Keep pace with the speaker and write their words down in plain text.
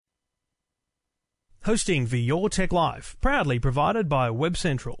Hosting for Your Tech Life, proudly provided by Web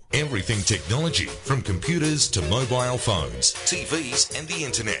Central. Everything technology, from computers to mobile phones, TVs and the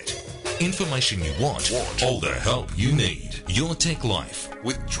internet. Information you want, all the help you need. Your Tech Life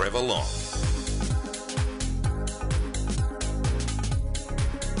with Trevor Long.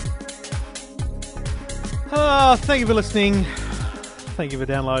 Thank you for listening. Thank you for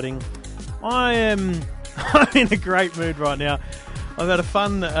downloading. I'm in a great mood right now. I've had a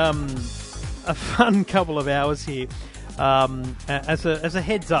fun couple of hours here. As a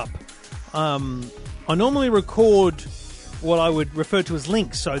heads up, I normally record what I would refer to as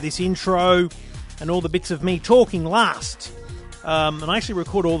links. So this intro and all the bits of me talking last. And I actually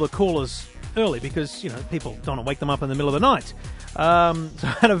record all the callers early because, people don't want to wake them up in the middle of the night. So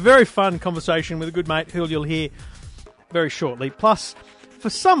I had a very fun conversation with a good mate who you'll hear very shortly. Plus, for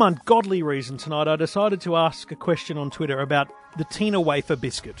some ungodly reason tonight, I decided to ask a question on Twitter about the Tina wafer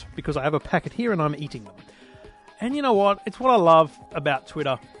biscuit, because I have a packet here and I'm eating them. And you know what? It's what I love about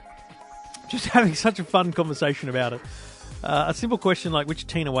Twitter. Just having such a fun conversation about it. A simple question like, which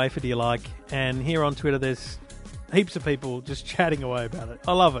Tina wafer do you like? And here on Twitter, there's heaps of people just chatting away about it.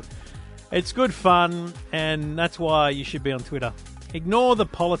 I love it. It's good fun, and that's why you should be on Twitter. Ignore the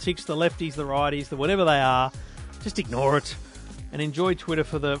politics, the lefties, the righties, the whatever they are. Just ignore it. And enjoy Twitter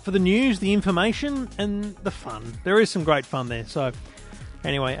for the news, the information, and the fun. There is some great fun there. So,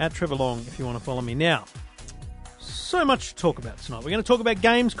 anyway, at Trevor Long, if you want to follow me. Now, so much to talk about tonight. We're going to talk about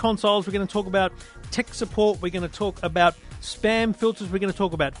games, consoles. We're going to talk about tech support. We're going to talk about spam filters. We're going to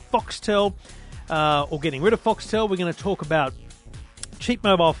talk about Foxtel, or getting rid of Foxtel. We're going to talk about cheap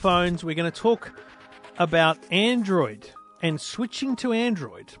mobile phones. We're going to talk about Android and switching to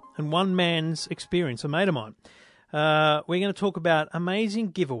Android and one man's experience, a mate of mine. We're going to talk about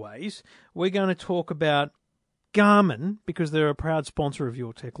amazing giveaways. We're going to talk about Garmin, because they're a proud sponsor of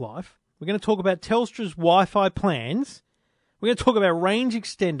Your Tech Life. We're going to talk about Telstra's Wi-Fi plans. We're going to talk about range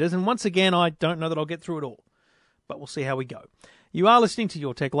extenders. And once again, I don't know that I'll get through it all, but we'll see how we go. You are listening to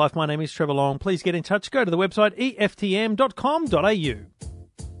Your Tech Life. My name is Trevor Long. Please get in touch. Go to the website eftm.com.au.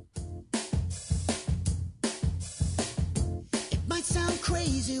 It might sound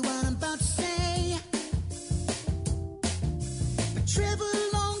crazy what I'm about to say, but Trevor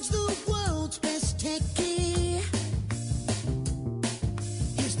Long's the world's best techie.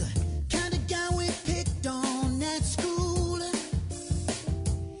 He's the kind of guy we picked on at school, and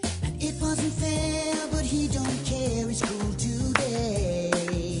it wasn't fair, but he don't care. He's cool today.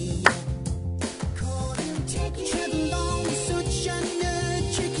 Call him techie. Trevor Long is such a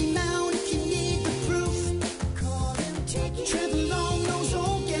nerd. Check him out if you need the proof. Call him techie. Trevor Long knows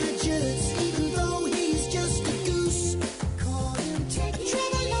all gadgets, even though he's just a goose. Call him techie.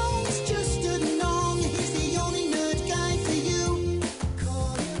 Trevor Long's just a nong. He's the only nerd guy for you.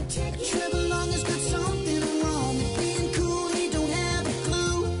 Call him techie. Trevor Long has got something wrong with being cool. He don't have a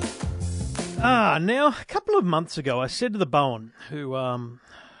clue. Now, a couple of months ago, I said to the Bowen, who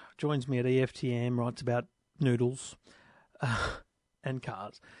joins me at EFTM, writes about noodles and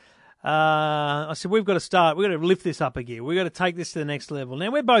cars. I said, we've got to lift this up a gear. We've got to take this to the next level. Now,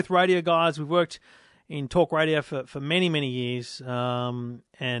 we're both radio guys. We've worked in talk radio for many, many years. And,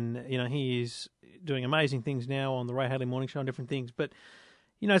 he is doing amazing things now on the Ray Hadley Morning Show and different things. But,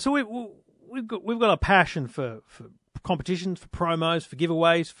 so we've got a passion for competitions, for promos, for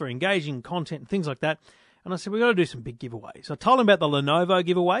giveaways, for engaging content and things like that. And I said, we've got to do some big giveaways. I told him about the Lenovo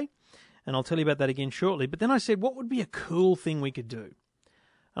giveaway, and I'll tell you about that again shortly. But then I said, what would be a cool thing we could do?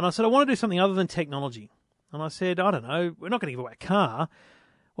 And I said, I want to do something other than technology. And I said, I don't know, we're not going to give away a car.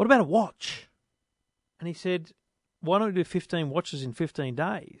 What about a watch? And he said, why don't we do 15 watches in 15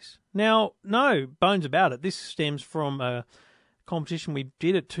 days? Now, no bones about it. This stems from a competition we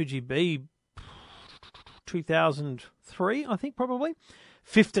did at 2GB 2003, I think, probably.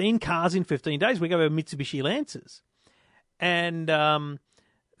 15 cars in 15 days. We go over Mitsubishi Lancers. And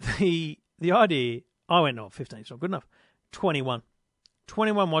the idea, I went, no, 15 is not good enough. 21.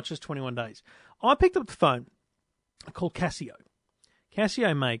 21 watches, 21 days. I picked up the phone. I called Casio.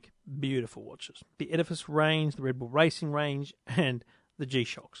 Casio make beautiful watches. The Edifice range, the Red Bull Racing range, and the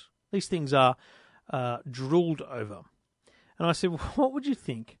G-Shocks. These things are drooled over. And I said, what would you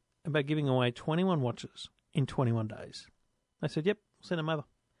think about giving away 21 watches in 21 days? They said, yep, send them over.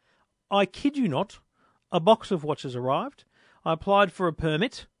 I kid you not, a box of watches arrived. I applied for a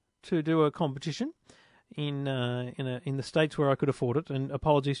permit to do a competition in the states where I could afford it, and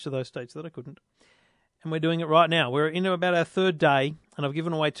apologies to those states that I couldn't. And we're doing it right now. We're into about our third day, and I've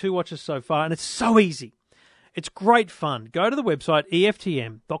given away 2 watches so far, and it's so easy. It's great fun. Go to the website,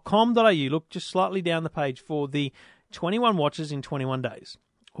 eftm.com.au. Look just slightly down the page for the 21 watches in 21 days.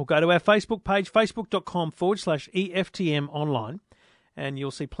 or go to our Facebook page, facebook.com/EFTM online, and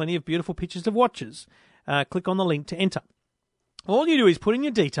you'll see plenty of beautiful pictures of watches. Click on the link to enter. All you do is put in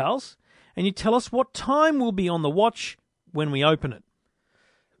your details, and you tell us what time will be on the watch when we open it.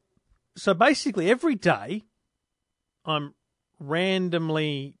 So basically, every day, I'm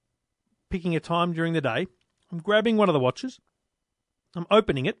randomly picking a time during the day. I'm grabbing one of the watches, I'm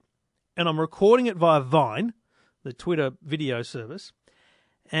opening it, and I'm recording it via Vine, the Twitter video service.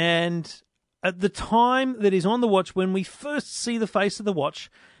 And at the time that is on the watch when we first see the face of the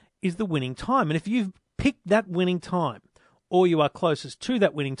watch is the winning time. And if you've picked that winning time, or you are closest to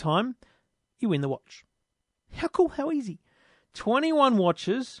that winning time, you win the watch. How cool, how easy. 21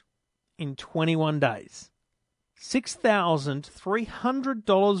 watches in 21 days.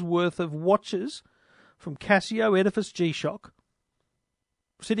 $6,300 worth of watches from Casio Edifice G-Shock,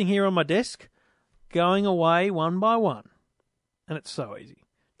 sitting here on my desk, going away one by one. And it's so easy.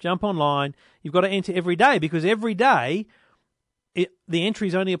 Jump online. You've got to enter every day, because every day the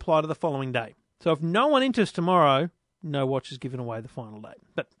entries only apply to the following day. So if no one enters tomorrow, no watch is given away the final day.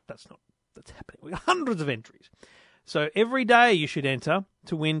 But that's happening. We've got hundreds of entries. So every day you should enter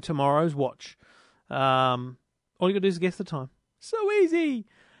to win tomorrow's watch. All you got to do is guess the time. So easy.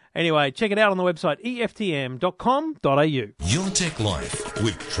 Anyway, check it out on the website, EFTM.com.au. Your Tech Life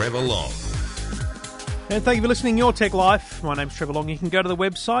with Trevor Long. And thank you for listening to Your Tech Life. My name's Trevor Long. You can go to the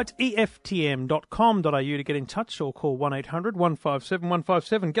website, EFTM.com.au, to get in touch, or call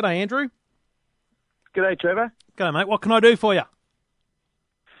 1-800-157-157. G'day, Andrew. G'day, Trevor. G'day, mate. What can I do for you?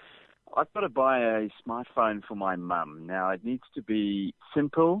 I've got to buy a smartphone for my mum. Now, it needs to be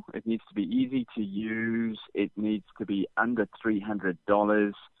simple. It needs to be easy to use. It needs to be under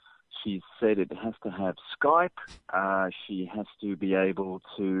 $300. She said it has to have Skype. She has to be able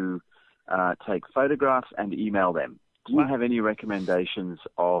to take photographs and email them. Do you have any recommendations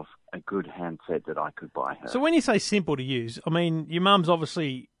of a good handset that I could buy her? So when you say simple to use, I mean, your mum's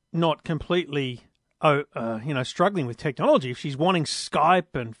obviously not completely struggling with technology if she's wanting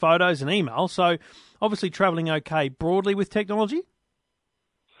Skype and photos and email. So obviously travelling okay broadly with technology?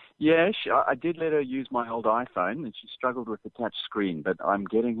 Yeah, I did let her use my old iPhone, and she struggled with the touch screen, but I'm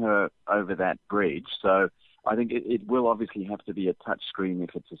getting her over that bridge. So I think it will obviously have to be a touch screen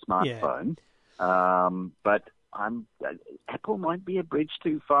if it's a smartphone. Yeah. But Apple might be a bridge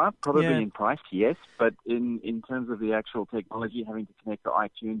too far, probably in price, yes, but in terms of the actual technology, having to connect to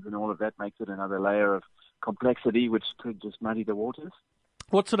iTunes and all of that makes it another layer of complexity, which could just muddy the waters.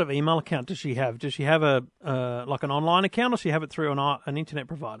 What sort of email account does she have? Does she have like an online account, or does she have it through an internet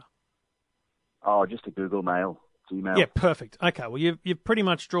provider? Oh, just a Google Mail. Gmail. Yeah, perfect. Okay, well, you've pretty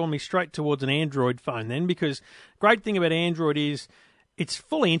much drawn me straight towards an Android phone then, because great thing about Android is it's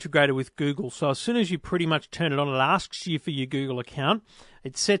fully integrated with Google. So as soon as you pretty much turn it on, it asks you for your Google account.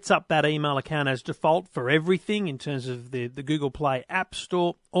 It sets up that email account as default for everything in terms of the Google Play App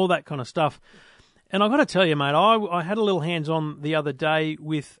Store, all that kind of stuff. And I've got to tell you, mate, I had a little hands-on the other day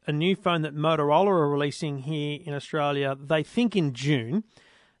with a new phone that Motorola are releasing here in Australia, they think in June,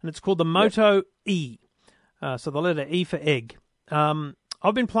 and it's called the Moto E. So the letter E for egg.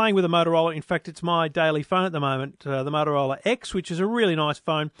 I've been playing with a Motorola. In fact, it's my daily phone at the moment, the Motorola X, which is a really nice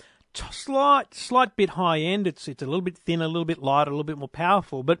phone. Slight bit high-end. It's a little bit thinner, a little bit lighter, a little bit more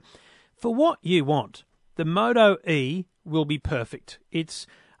powerful. But for what you want, the Moto E will be perfect. It's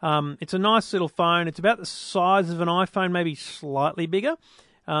a nice little phone. It's about the size of an iPhone, maybe slightly bigger.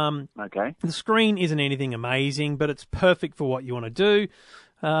 Okay. The screen isn't anything amazing, but it's perfect for what you want to do.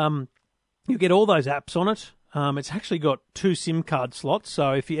 You get all those apps on it. It's actually got 2 SIM card slots,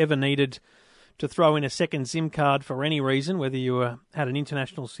 so if you ever needed to throw in a second SIM card for any reason, whether you had an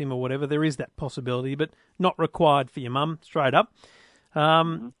international SIM or whatever, there is that possibility, but not required for your mum, straight up.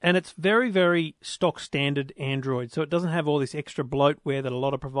 And it's very, very stock standard Android, so it doesn't have all this extra bloatware that a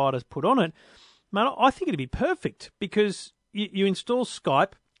lot of providers put on it. Man, I think it'd be perfect, because you install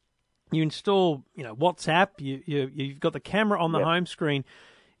Skype, you install WhatsApp, you've got the camera on the home screen.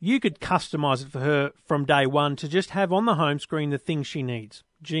 You could customize it for her from day one to just have on the home screen the things she needs.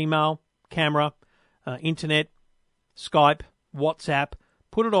 Gmail, camera, internet, Skype, WhatsApp.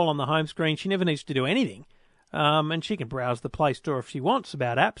 Put it all on the home screen. She never needs to do anything. And she can browse the Play Store if she wants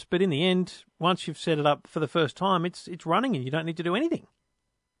about apps. But in the end, once you've set it up for the first time, it's running and you don't need to do anything.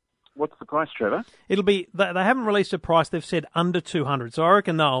 What's the price, Trevor? It'll be, they haven't released a price. They've said under $200. So I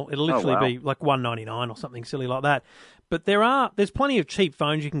reckon it'll literally be like $199 or something silly like that. But there's plenty of cheap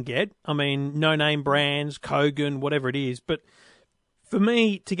phones you can get. I mean, no-name brands, Kogan, whatever it is. But for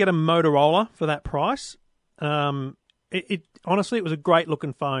me, to get a Motorola for that price, it honestly, it was a great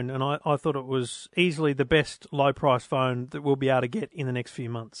looking phone, and I thought it was easily the best low price phone that we'll be able to get in the next few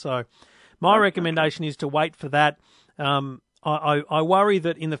months. So my recommendation is to wait for that. I worry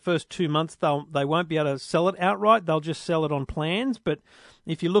that in the first 2 months they won't be able to sell it outright. They'll just sell it on plans. But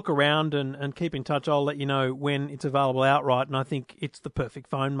if you look around and keep in touch, I'll let you know when it's available outright. And I think it's the perfect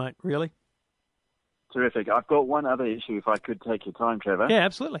phone, mate, really. Terrific. I've got one other issue, if I could take your time, Trevor. Yeah,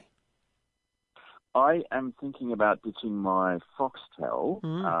 absolutely. I am thinking about ditching my Foxtel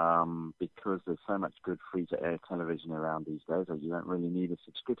because there's so much good free-to-air television around these days that you don't really need a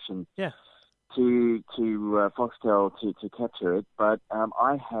subscription to Foxtel to capture it. But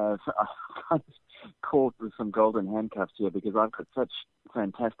I have kind of caught with some golden handcuffs here because I've got such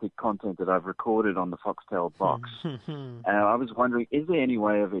fantastic content that I've recorded on the Foxtel box. I was wondering, is there any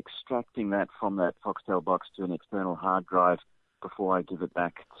way of extracting that from that Foxtel box to an external hard drive before I give it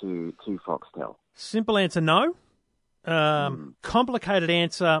back to Foxtel? Simple answer, no. Complicated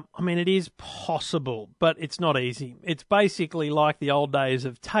answer, I mean, it is possible, but it's not easy. It's basically like the old days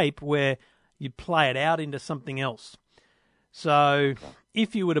of tape where you play it out into something else. So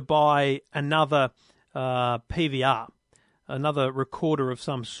if you were to buy another PVR, another recorder of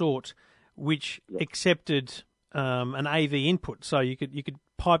some sort, which accepted an AV input, so you could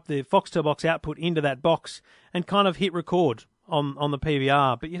pipe the Foxtel box output into that box and kind of hit record on the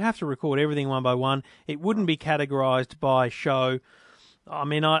PVR, but you'd have to record everything one by one. It wouldn't be categorized by show. I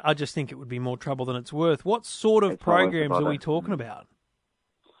mean, I just think it would be more trouble than it's worth. What sort of programs are we talking about?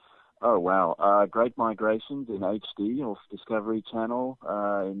 Oh, wow. Great Migrations in HD off Discovery Channel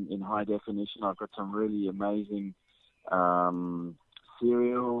in high definition. I've got some really amazing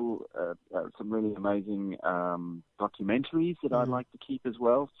serial, some really amazing documentaries that I'd like to keep as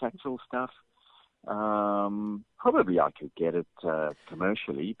well, factual stuff. Probably I could get it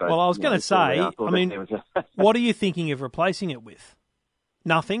commercially. But, well, I was going to say, I mean, what are you thinking of replacing it with?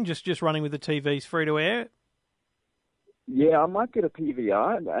 Nothing, just running with the TVs free to air? Yeah, I might get a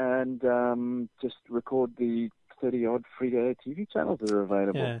PVR and just record the 30-odd free-to-air TV channels that are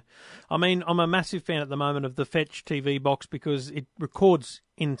available. Yeah. I mean, I'm a massive fan at the moment of the Fetch TV box because it records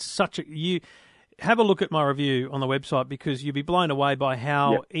in such a... Have a look at my review on the website because you'll be blown away by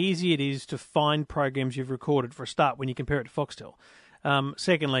how easy it is to find programs you've recorded for a start when you compare it to Foxtel.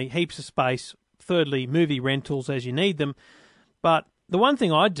 Secondly, heaps of space. Thirdly, movie rentals as you need them. But the one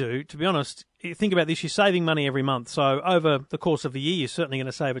thing I do, to be honest, think about this, you're saving money every month. So over the course of the year, you're certainly going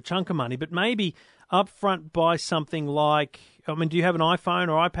to save a chunk of money. But maybe upfront buy something like, I mean, do you have an iPhone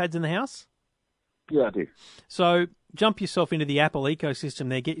or iPads in the house? Yeah, I do. So jump yourself into the Apple ecosystem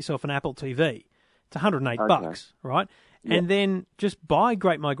there, get yourself an Apple TV. It's $108, right? Yep. And then just buy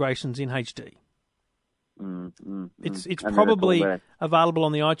Great Migrations in HD. It's probably available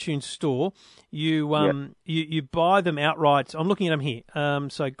on the iTunes store. You buy them outright. I'm looking at them here.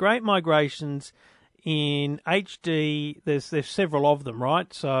 So Great Migrations in HD. There's several of them,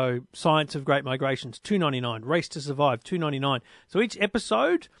 right? So Science of Great Migrations, $2.99. Race to Survive, $2.99. So each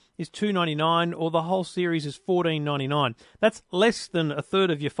episode is $2.99, or the whole series is $14.99. That's less than a third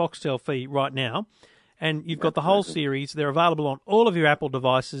of your Foxtel fee right now. And you've got the whole series. They're available on all of your Apple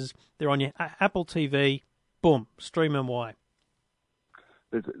devices. They're on your Apple TV. Boom, stream them away.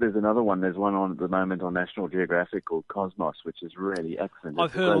 There's another one. There's one on at the moment on National Geographic called Cosmos, which is really excellent.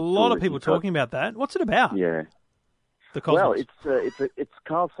 I've heard a lot of people talking about that. What's it about? Yeah. The Cosmos. Well, it's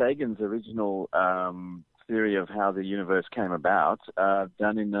Carl Sagan's original theory of how the universe came about,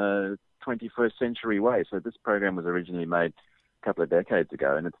 done in a 21st century way. So this program was originally made a couple of decades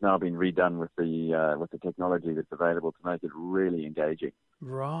ago, and it's now been redone with the technology that's available to make it really engaging.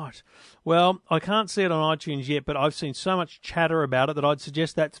 Right. Well, I can't see it on iTunes yet, but I've seen so much chatter about it that I'd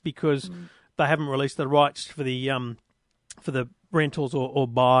suggest that's because they haven't released the rights for the rentals or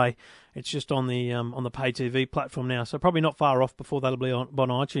buy. It's just on the pay TV platform now, so probably not far off before that'll be on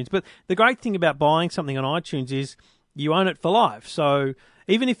iTunes. But the great thing about buying something on iTunes is you own it for life. So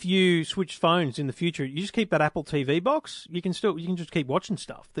even if you switch phones in the future, you just keep that Apple TV box. You can just keep watching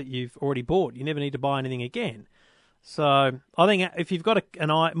stuff that you've already bought. You never need to buy anything again. So I think if you've got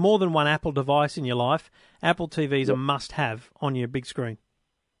more than one Apple device in your life, Apple TV is a must-have on your big screen.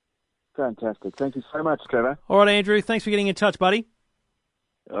 Fantastic. Thank you so much, Trevor. All right, Andrew. Thanks for getting in touch, buddy.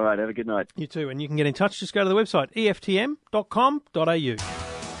 All right. Have a good night. You too. And you can get in touch. Just go to the website, eftm.com.au.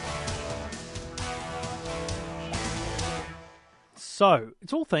 So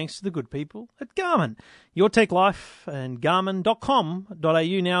it's all thanks to the good people at Garmin. Your Tech Life and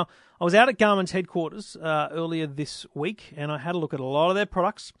Garmin.com.au. Now, I was out at Garmin's headquarters earlier this week, and I had a look at a lot of their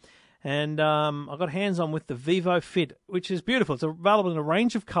products, and I got hands-on with the Vivo Fit, which is beautiful. It's available in a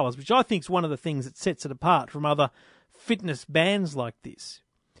range of colours, which I think is one of the things that sets it apart from other fitness bands like this.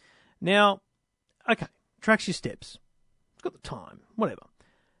 Now, okay, tracks your steps. It's got the time, whatever.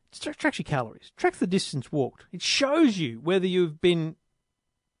 It tracks your calories, tracks the distance walked. It shows you whether you're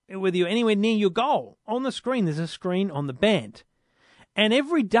anywhere near your goal. On the screen, there's a screen on the band. And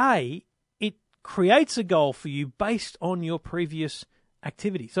every day, it creates a goal for you based on your previous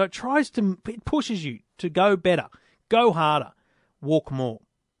activity. So it pushes you to go better, go harder, walk more.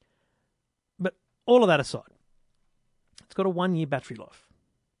 But all of that aside, it's got a 1-year battery life.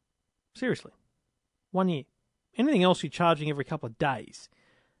 Seriously, 1 year. Anything else you're charging every couple of days,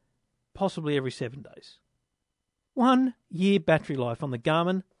 possibly every 7 days. 1 year battery life on the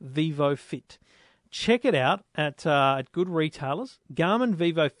Garmin Vivo Fit. Check it out at good retailers. Garmin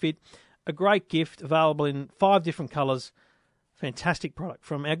Vivo Fit, a great gift, available in 5 different colours. Fantastic product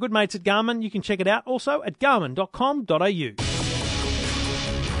from our good mates at Garmin. You can check it out also at garmin.com.au.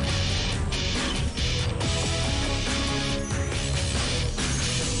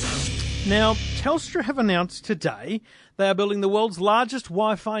 Now, Telstra have announced today they are building the world's largest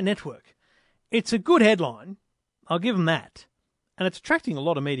Wi-Fi network. It's a good headline, I'll give them that, and it's attracting a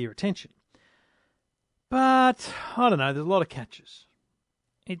lot of media attention. But, I don't know, there's a lot of catches.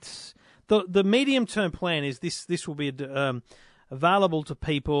 It's the medium-term plan is this will be available to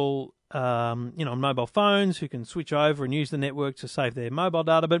people on mobile phones who can switch over and use the network to save their mobile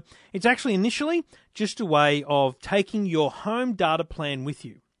data, but it's actually initially just a way of taking your home data plan with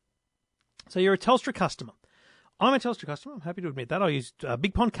you. So you're a Telstra customer. I'm a Telstra customer. I'm happy to admit that. I use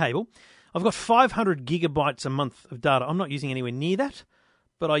Big Pond Cable. I've got 500 gigabytes a month of data. I'm not using anywhere near that,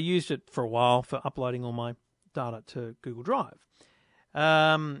 but I used it for a while for uploading all my data to Google Drive.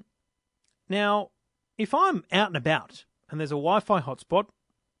 Now, if I'm out and about and there's a Wi-Fi hotspot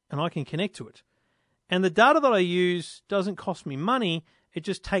and I can connect to it, and the data that I use doesn't cost me money, it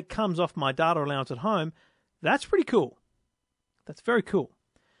just comes off my data allowance at home, that's pretty cool. That's very cool.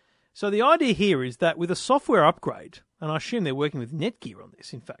 So the idea here is that with a software upgrade, and I assume they're working with Netgear on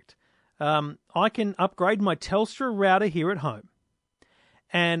this, in fact, I can upgrade my Telstra router here at home,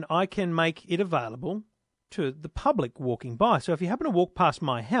 and I can make it available to the public walking by. So if you happen to walk past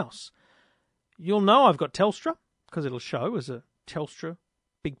my house, you'll know I've got Telstra, because it'll show as a Telstra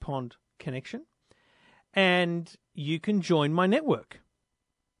Big Pond connection, and you can join my network.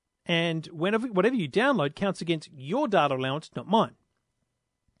 And whatever you download counts against your data allowance, not mine.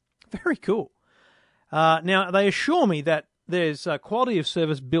 Very cool. Now, they assure me that there's a quality of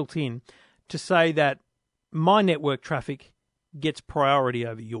service built in to say that my network traffic gets priority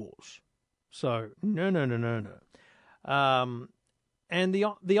over yours. So, no. And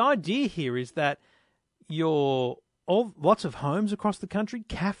the idea here is that lots of homes across the country,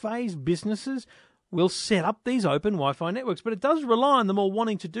 cafes, businesses, will set up these open Wi-Fi networks. But it does rely on them all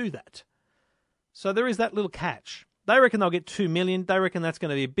wanting to do that. So there is that little catch. They reckon they'll get 2 million. They reckon that's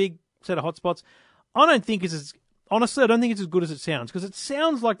going to be a big set of hotspots. I don't think it's as good as it sounds, because it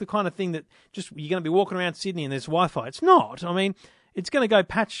sounds like the kind of thing that just you're going to be walking around Sydney and there's Wi-Fi. It's not. I mean, it's going to go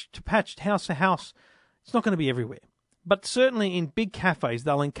patch to patch, house to house. It's not going to be everywhere. But certainly in big cafes,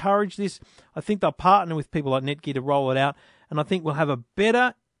 they'll encourage this. I think they'll partner with people like Netgear to roll it out, and I think we'll have a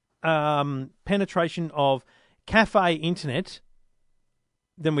better penetration of cafe internet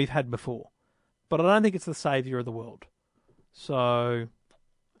than we've had before. But I don't think it's the saviour of the world. So,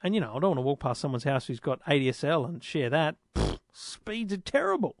 and I don't want to walk past someone's house who's got ADSL and share that. Speeds are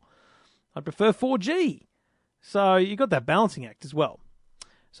terrible. I prefer 4G. So you've got that balancing act as well.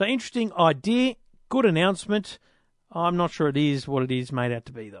 So interesting idea, good announcement. I'm not sure it is what it is made out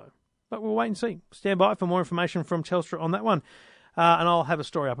to be, though. But we'll wait and see. Stand by for more information from Telstra on that one. And I'll have a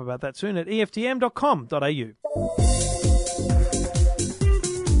story up about that soon at EFTM.com.au.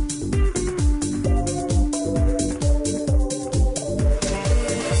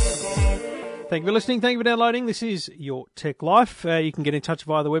 Thank you for listening. Thank you for downloading. This is Your Tech Life. You can get in touch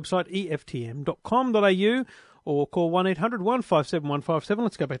via the website EFTM.com.au or call 1-800-157-157.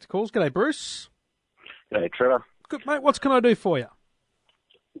 Let's go back to calls. G'day, Bruce. G'day, Trevor. Good, mate. What can I do for you?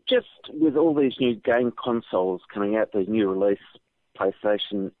 Just with all these new game consoles coming out, the new release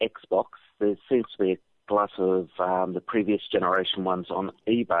PlayStation, Xbox, there seems to be a glut of the previous generation ones on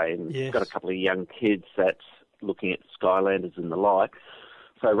eBay, and yes. Got a couple of young kids that's looking at Skylanders and the like.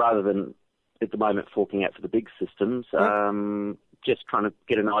 So rather than at the moment forking out for the big systems, just trying to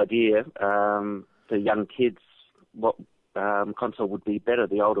get an idea, the young kids, what console would be better,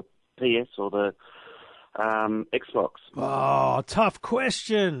 the older PS or the Xbox? Oh, tough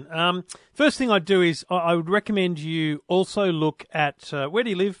question. First thing I'd do is I would recommend you also look at, where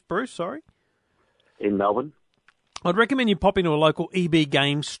do you live, Bruce? Sorry? In Melbourne. I'd recommend you pop into a local EB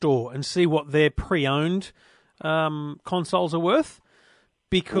Games store and see what their pre-owned consoles are worth,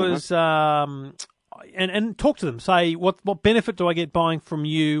 because and talk to them. Say, what benefit do I get buying from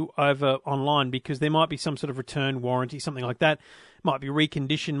you over online? Because there might be some sort of return warranty, something like that. Might be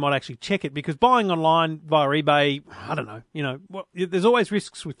reconditioned, might actually check it. Because buying online via eBay, I don't know. There's always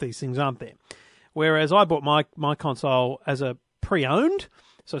risks with these things, aren't there? Whereas I bought my console as a pre-owned,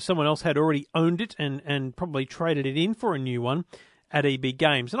 so someone else had already owned it and probably traded it in for a new one at EB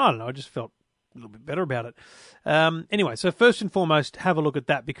Games. And I don't know, I just felt a little bit better about it. Anyway, so first and foremost, have a look at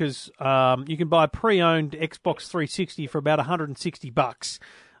that, because you can buy a pre-owned Xbox 360 for about $160.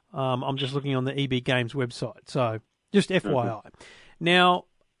 I'm just looking on the EB Games website, so just FYI. Now,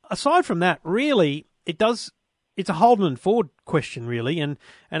 aside from that, really, it's a Holden and Ford question, really, and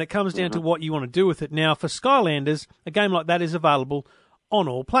it comes down to what you want to do with it. Now, for Skylanders, a game like that is available on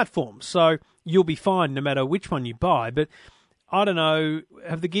all platforms, so you'll be fine no matter which one you buy. But I don't know,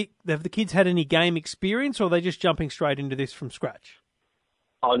 have the kids had any game experience, or are they just jumping straight into this from scratch?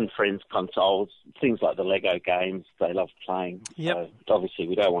 On friends' consoles, things like the Lego games, they love playing. Yep. So obviously,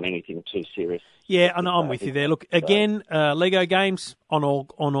 we don't want anything too serious. Yeah, I'm with you there. Look, again, Lego games on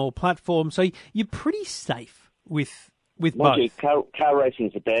all platforms, so you're pretty safe with both. Mind you, car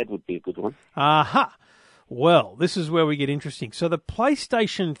racing for Dad would be a good one. Aha. Well, this is where we get interesting. So the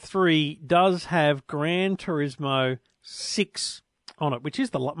PlayStation 3 does have Gran Turismo 6 on it, which is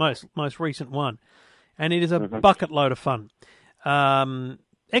the most recent one, and it is a bucket load of fun.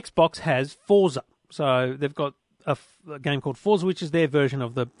 Xbox has Forza, so they've got a game called Forza, which is their version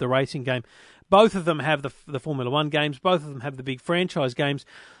of the racing game. Both of them have the Formula 1 games. Both of them have the big franchise games.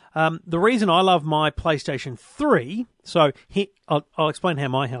 The reason I love my PlayStation 3, so I'll explain how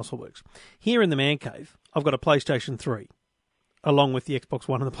my household works. Here in the man cave, I've got a PlayStation 3, along with the Xbox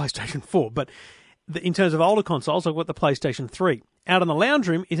One and the PlayStation 4. But in terms of older consoles, I've got the PlayStation 3. Out in the lounge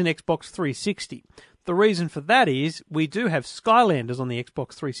room is an Xbox 360. The reason for that is we do have Skylanders on the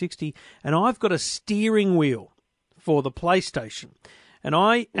Xbox 360, and I've got a steering wheel for the PlayStation. And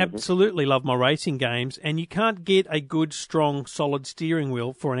I absolutely love my racing games, and you can't get a good, strong, solid steering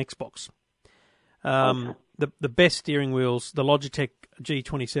wheel for an Xbox. The best steering wheels, the Logitech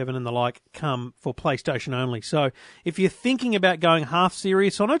G27 and the like, come for PlayStation only. So if you're thinking about going half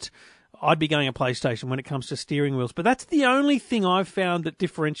serious on it, I'd be going a PlayStation when it comes to steering wheels. But that's the only thing I've found that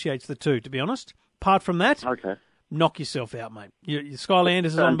differentiates the two, to be honest. Apart from that, knock yourself out, mate. Your Skylanders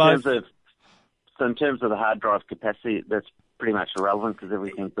is on both. So in terms of the hard drive capacity, that's pretty much irrelevant because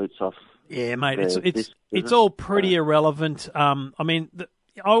everything boots off. Yeah, mate, it's all pretty irrelevant. I mean,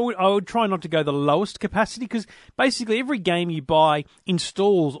 I would try not to go the lowest capacity, because basically every game you buy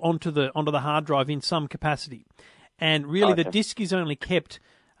installs onto the hard drive in some capacity, and really the disc is only kept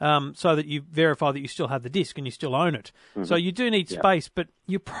so that you verify that you still have the disc and you still own it. So you do need space, but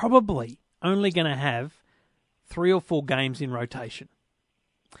you're probably only going to have 3 or 4 games in rotation,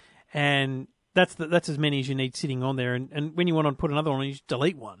 and that's as many as you need sitting on there. And when you want to put another one, you just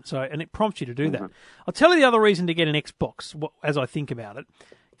delete one. So, and it prompts you to do that. I'll tell you the other reason to get an Xbox, as I think about it.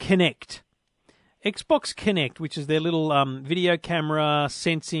 Kinect. Xbox Kinect, which is their little video camera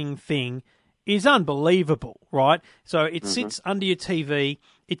sensing thing, is unbelievable, right? So it sits under your TV,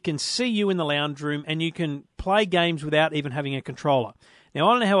 it can see you in the lounge room, and you can play games without even having a controller. Now,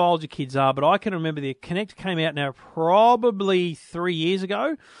 I don't know how old your kids are, but I can remember the Kinect came out now probably 3 years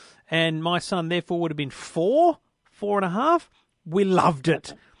ago, and my son therefore would have been 4 and a half. We loved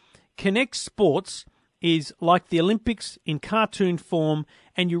it. Kinect Sports is like the Olympics in cartoon form,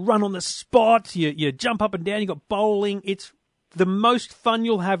 and you run on the spot, you jump up and down, you got bowling. It's the most fun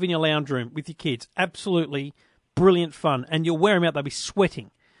you'll have in your lounge room with your kids. Absolutely brilliant fun, and you'll wear them out, they'll be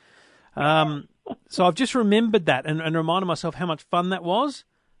sweating. So I've just remembered that and reminded myself how much fun that was.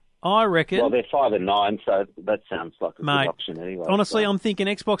 I reckon... Well, they're 5 and 9, so that sounds like a good option anyway. Honestly, I'm thinking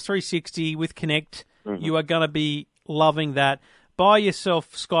Xbox 360 with Kinect. You are going to be loving that. Buy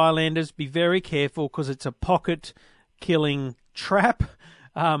yourself Skylanders. Be very careful, because it's a pocket-killing trap.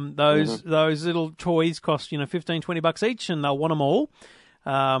 Those little toys cost, $15-20 each, and they'll want them all.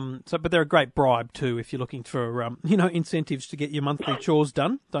 But they're a great bribe too if you're looking for incentives to get your monthly chores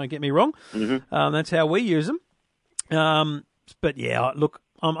done. Don't get me wrong. That's how we use them. But yeah, look,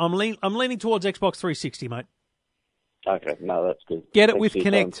 I'm leaning towards Xbox 360, mate. Okay, no, that's good. Get it with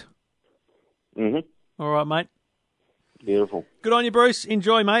Kinect. All right, mate. Beautiful. Good on you, Bruce.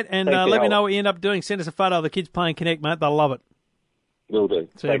 Enjoy, mate, and let me know what you end up doing. Send us a photo of the kids playing Kinect, mate. They'll love it. Will do.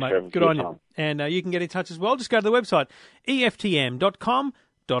 See you, mate. Good on you. And you can get in touch as well. Just go to the website, eftm.com.au.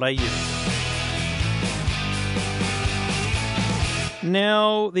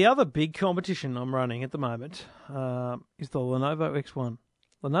 Now, the other big competition I'm running at the moment is the Lenovo X1.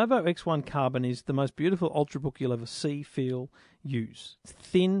 Lenovo X1 Carbon is the most beautiful ultrabook you'll ever see, feel, use. It's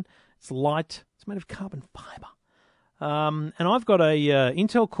thin, it's light, it's made of carbon fiber. And I've got a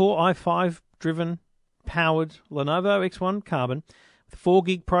Intel Core i5-driven, powered Lenovo X1 Carbon with a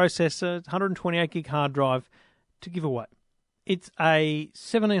 4GB processor, 128GB hard drive to give away. It's a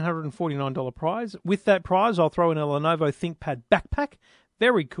 $1,749 prize. With that prize, I'll throw in a Lenovo ThinkPad backpack.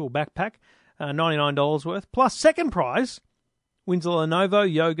 Very cool backpack, $99 worth. Plus, second prize wins a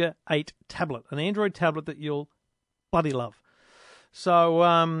Lenovo Yoga 8 tablet, an Android tablet that you'll bloody love.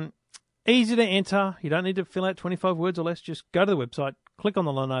 So, easy to enter. You don't need to fill out 25 words or less. Just go to the website, click on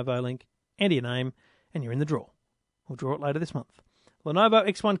the Lenovo link, enter your name, and you're in the draw. We'll draw it later this month. Lenovo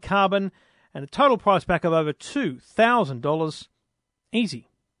X1 Carbon and a total price back of over $2,000. Easy.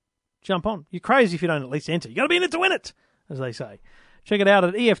 Jump on. You're crazy if you don't at least enter. You got to be in it to win it, as they say. Check it out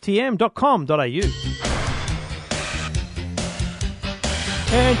at EFTM.com.au.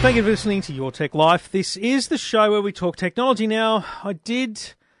 And thank you for listening to Your Tech Life. This is the show where we talk technology. Now, I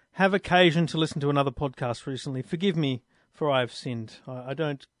did have occasion to listen to another podcast recently. Forgive me, for I have sinned. I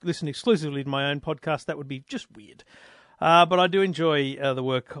don't listen exclusively to my own podcast. That would be just weird. But I do enjoy the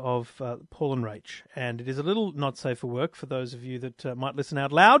work of Paul and Rach, and it is a little not safe for work for those of you that might listen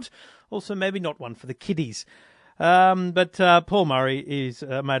out loud. Also, maybe not one for the kiddies. But Paul Murray is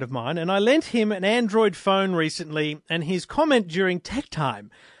a mate of mine, and I lent him an Android phone recently, and his comment during Tech Time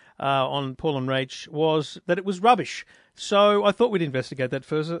on Paul and Rach was that it was rubbish. So I thought we'd investigate that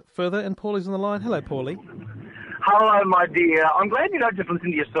further, and Paulie's on the line. Hello, Paulie. Hello, my dear. I'm glad you don't just listen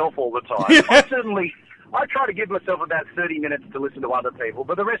to yourself all the time. I try to give myself about 30 minutes to listen to other people,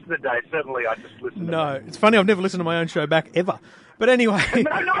 but the rest of the day, certainly I just listen to them. It's funny, I've never listened to my own show back, ever. But anyway... No,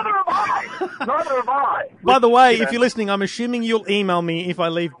 neither have I! Neither have I! By the way, if you're listening, I'm assuming you'll email me if I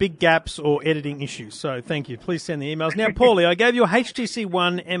leave big gaps or editing issues. So thank you. Please send the emails. Now, Paulie, I gave you a HTC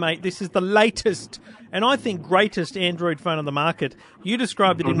One M8. This is the latest, and I think greatest Android phone on the market. You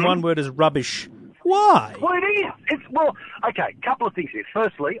described it in one word as rubbish. Why? Well, it is. Okay, couple of things here.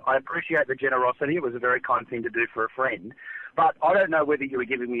 Firstly, I appreciate the generosity. It was a very kind thing to do for a friend. But I don't know whether you were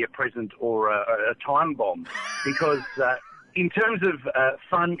giving me a present or a time bomb. Because in terms of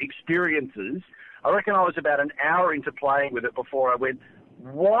fun experiences, I reckon I was about an hour into playing with it before I went,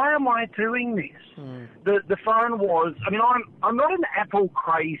 why am I doing this? The phone was... I mean, I'm not an Apple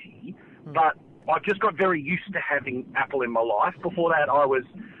crazy, but... I've just got very used to having Apple in my life. Before that, I was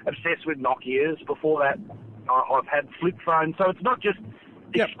obsessed with Nokias. Before that, I've had flip phones. So it's not just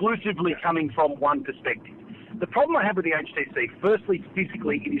exclusively coming from one perspective. The problem I have with the HTC, firstly,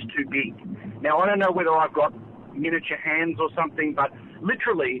 physically, it is too big. Now, I don't know whether I've got miniature hands or something, but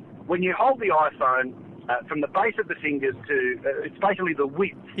literally, when you hold the iPhone from the base of the fingers to, it's basically the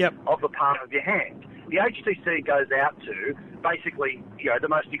width of the palm of your hand. The HTC goes out to basically, the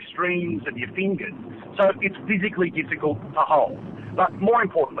most extremes of your fingers. So it's physically difficult to hold. But more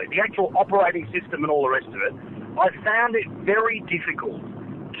importantly, the actual operating system and all the rest of it, I found it very difficult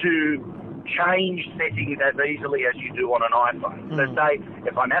to change settings as easily as you do on an iPhone. So say,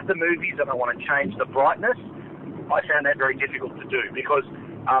 if I'm at the movies and I want to change the brightness, I found that very difficult to do because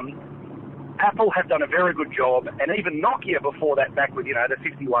Apple have done a very good job, and even Nokia before that, back with, the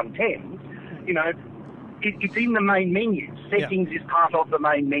 5110s, it's in the main menu. Settings is part of the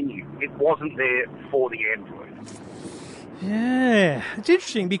main menu. It wasn't there for the Android. Yeah, it's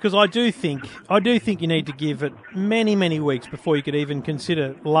interesting because I do think you need to give it many, many weeks before you could even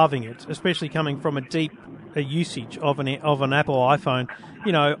consider loving it, especially coming from a deep usage of an Apple iPhone.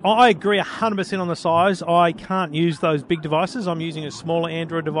 I agree 100% on the size. I can't use those big devices. I'm using a smaller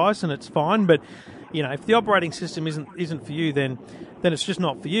Android device, and it's fine. But if the operating system isn't for you, then it's just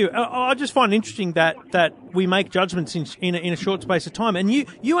not for you. I just find it interesting that we make judgments in a short space of time. And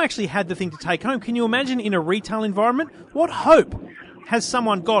you actually had the thing to take home. Can you imagine in a retail environment? What hope has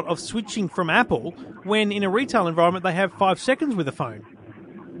someone got of switching from Apple when in a retail environment they have 5 seconds with a phone?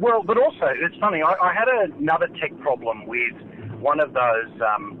 Well, but also, it's funny, I had another tech problem with one of those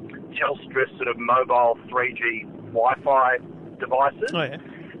Telstra sort of mobile 3G Wi-Fi devices. Oh, yeah.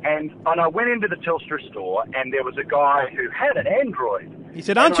 And I went into the Telstra store, and there was a guy who had an Android. He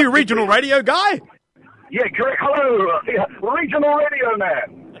said, "Aren't you a regional radio guy?" Yeah, correct. Hello, regional radio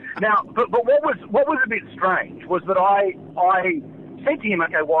man. Now, but what was a bit strange was that I said to him,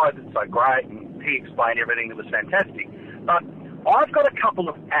 "Okay, why is it so great?" And he explained everything that was fantastic. But I've got a couple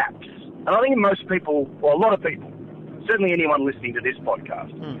of apps, and I think most people, well, a lot of people, certainly anyone listening to this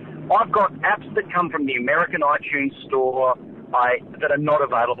podcast, I've got apps that come from the American iTunes store that are not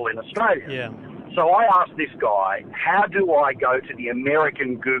available in Australia. Yeah. So I asked this guy, how do I go to the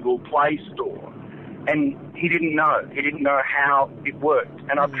American Google Play Store and he didn't know. He didn't know how it worked.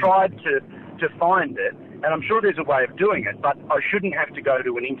 And I've tried to find it, and I'm sure there's a way of doing it, but I shouldn't have to go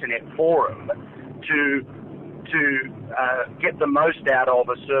to an internet forum to get the most out of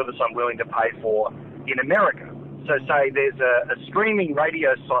a service I'm willing to pay for in America. So say there's a streaming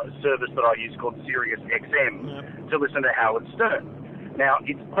radio service that I use called Sirius XM to listen to Howard Stern. Now,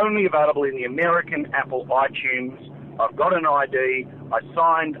 it's only available in the American Apple iTunes. I've got an ID, I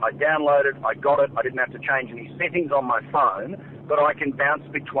signed, I downloaded, I got it, I didn't have to change any settings on my phone, but I can bounce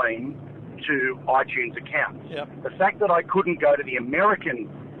between two iTunes accounts. Yep. The fact that I couldn't go to the American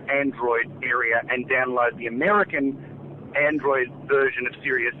Android area and download the American Android version of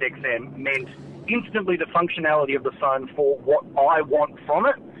Sirius XM meant instantly the functionality of the phone for what I want from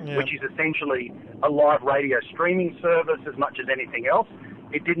it, which is essentially a live radio streaming service as much as anything else.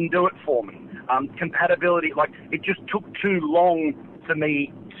 It didn't do it for me. Compatibility, like, it just took too long for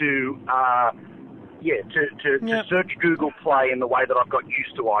me to search Google Play in the way that I've got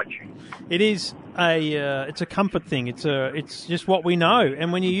used to iTunes. It is it's a comfort thing. It's just what we know,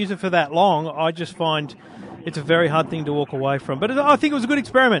 and when you use it for that long, I just find it's a very hard thing to walk away from. But I think it was a good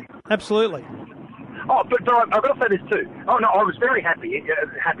experiment. Absolutely. Oh, but I've got to say this too. Oh no, I was very happy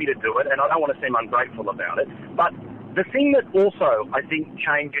to do it, and I don't want to seem ungrateful about it. But the thing that also I think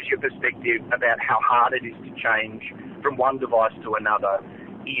changes your perspective about how hard it is to change from one device to another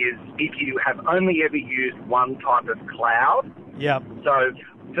is if you have only ever used one type of cloud. Yeah. So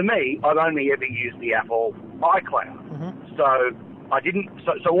for me, I've only ever used the Apple iCloud. Mm-hmm. So I didn't.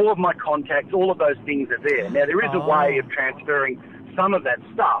 So all of my contacts, all of those things are there. Now there is a way of transferring some of that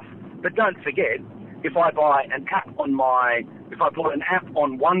stuff, but don't forget, if I buy an app if I put an app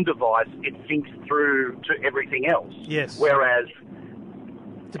on one device, it syncs through to everything else. Yes. Whereas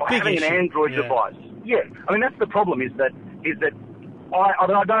by having an Android device, I mean that's the problem. Is that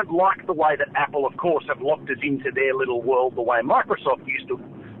I don't like the way that Apple, of course, have locked us into their little world the way Microsoft used to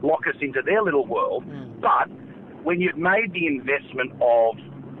lock us into their little world. But when you've made the investment of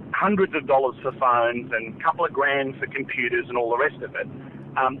hundreds of dollars for phones and a couple of grand for computers and all the rest of it,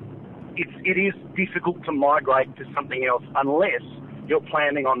 it is difficult to migrate to something else unless you're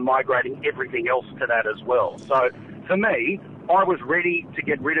planning on migrating everything else to that as well. So for me, I was ready to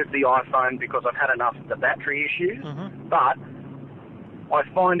get rid of the iPhone because I've had enough of the battery issues, but I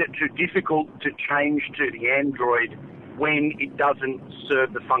find it too difficult to change to the Android when it doesn't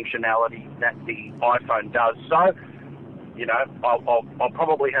serve the functionality that the iPhone does. So, you know, I'll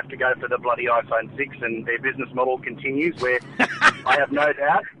probably have to go for the bloody iPhone 6, and their business model continues where I have no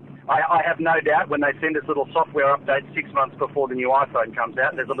doubt when they send us little software updates 6 months before the new iPhone comes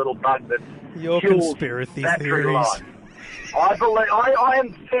out, there's a little bug that kills conspiracy battery theories. life. I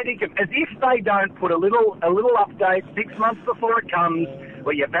am pathetic. As if they don't put a little update 6 months before it comes,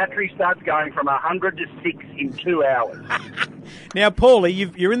 where your battery starts going from 100 to 6 in 2 hours. Now,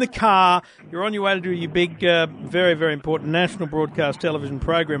 Paulie, you're in the car. You're on your way to do your big, very, very important national broadcast television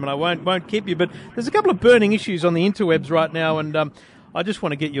program, and I won't keep you. But there's a couple of burning issues on the interwebs right now, and I just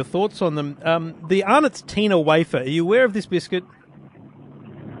want to get your thoughts on them. The Arnott's Tina wafer. Are you aware of this biscuit?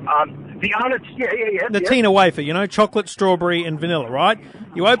 The Arnott's, yeah. The Tina wafer, you know, chocolate, strawberry, and vanilla, right?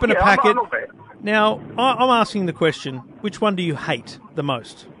 You open a packet. Now, I'm asking the question: which one do you hate the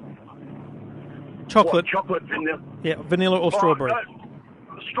most? Chocolate. What, chocolate, vanilla? Yeah, vanilla or strawberry?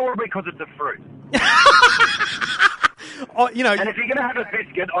 Strawberry because it's a fruit. You know, and if you're going to have a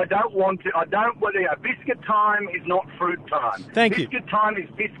biscuit, biscuit time is not fruit time. Thank you. Biscuit time is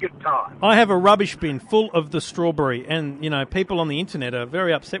biscuit time. I have a rubbish bin full of the strawberry, and, you know, people on the internet are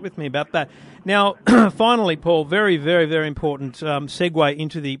very upset with me about that. Now, finally, Paul, very, very, very important segue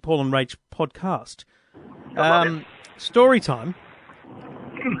into the Paul and Rach podcast. Story time.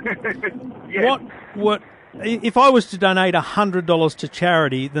 Yes. What? If I was to donate $100 to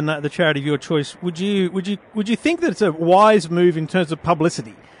charity, the charity of your choice, would you think that it's a wise move in terms of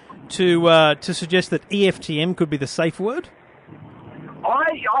publicity to suggest that EFTM could be the safe word?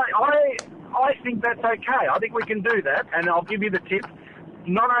 I think that's okay. I think we can do that, and I'll give you the tip.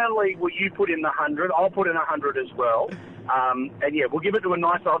 Not only will you put in the 100, I'll put in 100 as well. And yeah, we'll give it to a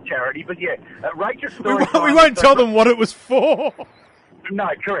nice old charity. But yeah, Rachel's story. We won't tell them what it was for. No,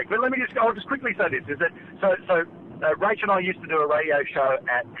 correct. But I'll just quickly say this: is that so Rach and I used to do a radio show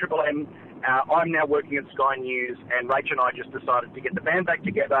at Triple M. I'm now working at Sky News, and Rach and I just decided to get the band back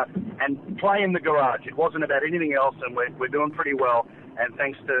together and play in the garage. It wasn't about anything else, and we're doing pretty well. And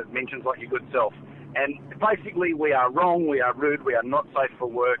thanks to mentions like your good self. And basically, we are wrong, we are rude, we are not safe for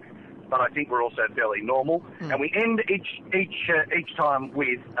work. but I think we're also fairly normal. And we end each time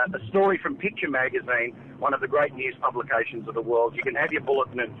with a story from Picture Magazine, one of the great news publications of the world. You can have your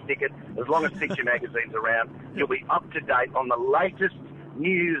bulletin and stick it as long as Picture Magazine's around. You'll be up to date on the latest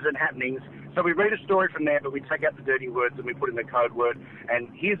news and happenings. So we read a story from there, but we take out the dirty words and we put in the code word. And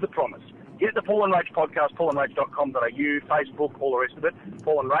here's the promise. Get the Paul and Rach podcast, paulandrach.com.au, Facebook, all the rest of it.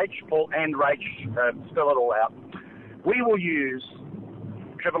 Paul and Rach, spell it all out. We will use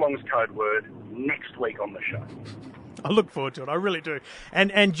Trevor Long's code word next week on the show. I look forward to it. I really do.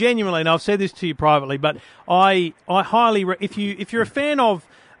 And genuinely, and I've said this to you privately, but I highly, if you're a fan of,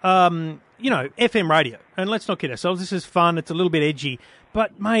 FM radio, and let's not kid ourselves, this is fun. It's a little bit edgy.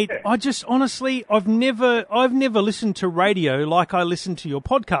 But mate, I just honestly, I've never listened to radio like I listen to your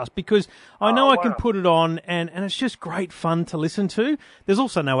podcast, because I know I can put it on and it's just great fun to listen to. There's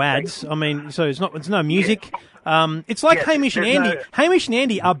also no ads. I mean, so it's no music. It's like Hamish and Andy. Hamish and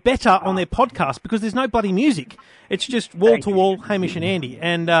Andy are better on their podcast because there's no bloody music. It's just wall to wall Hamish and Andy.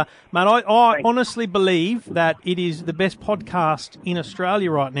 And mate, I honestly believe that it is the best podcast in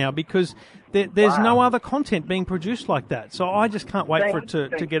Australia right now, because there's no other content being produced like that. So I just can't wait for it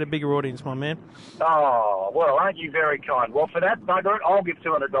to get a bigger audience, my man. Oh, well, aren't you very kind? Well, for that bugger, I'll give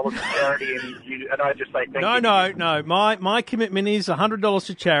 $200 to charity, and I just say thank you. No. My commitment is $100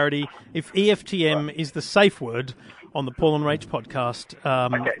 to charity if EFTM is the safe word on the Paul and Rach podcast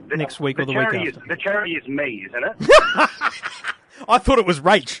next week or the week after. The charity is me, isn't it? I thought it was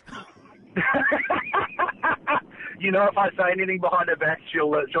Rach. You know, if I say anything behind her back,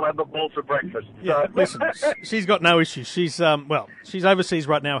 she'll have the balls for breakfast. Yeah, listen, she's got no issues. She's she's overseas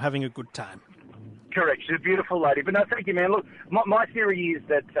right now having a good time. Correct. She's a beautiful lady. But no, thank you, man. Look, my theory is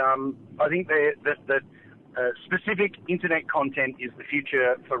that I think that specific internet content is the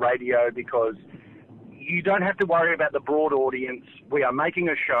future for radio, because you don't have to worry about the broad audience. We are making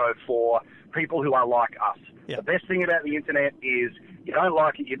a show for people who are like us. Yeah. The best thing about the internet is you don't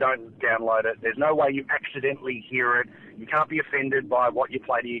like it, you don't download it. There's no way you accidentally hear it. You can't be offended by what you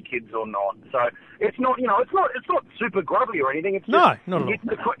play to your kids or not. So it's not, it's not super grubby or anything. It's not at all.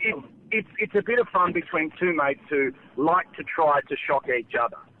 It's a bit of fun between two mates who like to try to shock each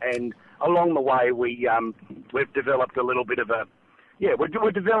other. And along the way, we've developed a little bit of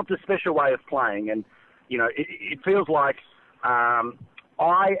we've developed a special way of playing. And it feels like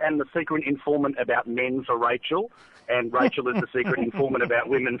I am the secret informant about men for Rachel, and Rachel is the secret informant about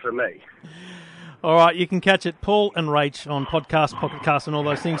women for me. All right, you can catch it, Paul and Rach, on podcast, Pocket Cast, and all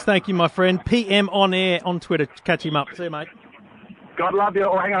those things. Thank you, my friend. PM on air on Twitter. Catch him up. See you, mate. God love you.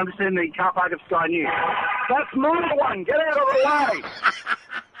 Oh, hang on, I'm just in the car park of Sky News. That's my one. Get out of the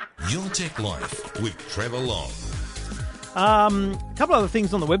way. Your Tech Life with Trevor Long. A couple other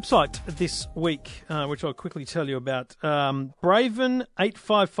things on the website this week, which I'll quickly tell you about. Braven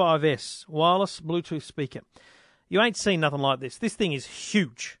 855S wireless Bluetooth speaker. You ain't seen nothing like this. This thing is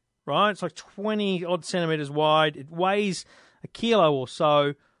huge, right? It's like 20 odd centimetres wide. It weighs a kilo or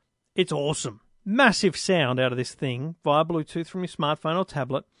so. It's awesome. Massive sound out of this thing via Bluetooth from your smartphone or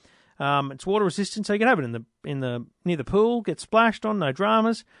tablet. It's water resistant, so you can have it in the near the pool, get splashed on, no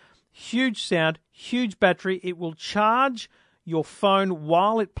dramas. Huge sound, huge battery. It will charge your phone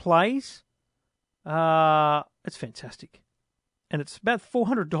while it plays. It's fantastic. And it's about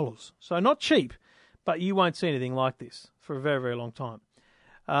 $400. So not cheap, but you won't see anything like this for a very, very long time.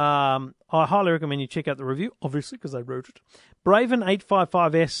 I highly recommend you check out the review, obviously, because they wrote it. Braven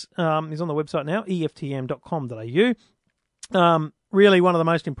 855S is on the website now, eftm.com.au. Really one of the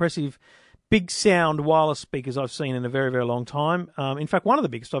most impressive big sound wireless speakers I've seen in a very, very long time. In fact, one of the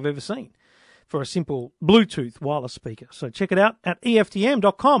biggest I've ever seen for a simple Bluetooth wireless speaker. So check it out at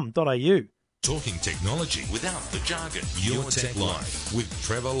eftm.com.au. Talking technology without the jargon. Your Tech Life with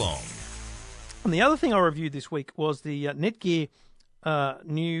Trevor Long. And the other thing I reviewed this week was the Netgear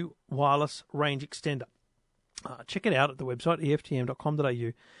new wireless range extender. Check it out at the website,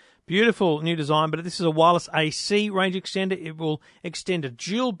 eftm.com.au. Beautiful new design, but this is a wireless AC range extender. It will extend a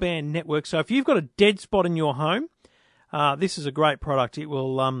dual band network. So if you've got a dead spot in your home, this is a great product. It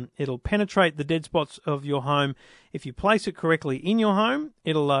will it'll penetrate the dead spots of your home. If you place it correctly in your home,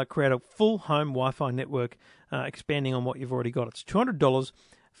 it'll create a full home Wi-Fi network, expanding on what you've already got. It's $200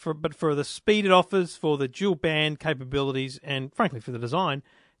 but for the speed it offers, for the dual band capabilities, and frankly for the design,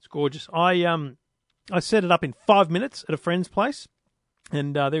 it's gorgeous. I set it up in 5 minutes at a friend's place.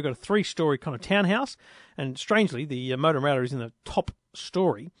 And they've got a 3-story kind of townhouse. And strangely, the modem router is in the top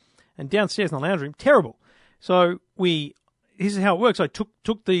story. And downstairs in the lounge room, terrible. So this is how it works. I took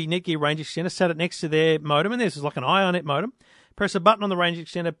the Netgear range extender, sat it next to their modem, and this is like an IONET modem. Press a button on the range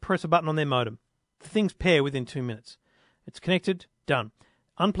extender, press a button on their modem. The things pair within 2 minutes. It's connected, done.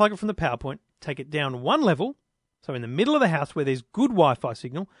 unplug it from the power point, take it down one level, so in the middle of the house where there's good Wi-Fi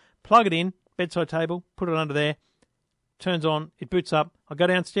signal, plug it in, bedside table, put it under there, turns on, it boots up. I go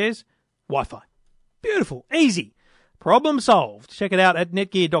downstairs, Wi-Fi. Beautiful, easy. Problem solved. Check it out at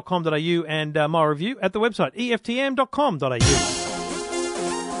netgear.com.au and my review at the website eftm.com.au.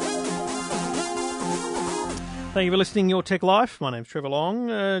 Thank you for listening to Your Tech Life. My name's Trevor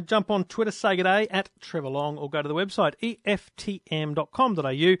Long. Jump on Twitter, say good day at Trevor Long, or go to the website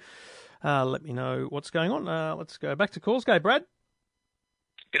eftm.com.au. Let me know what's going on. Let's go back to calls. Go, Brad.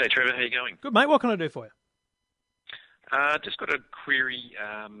 G'day, Trevor. How you going? Good, mate. What can I do for you? Just got a query.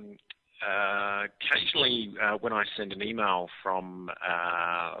 Occasionally, when I send an email from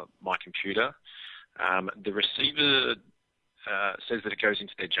my computer, the receiver says that it goes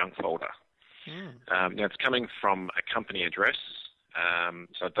into their junk folder. Now, it's coming from a company address,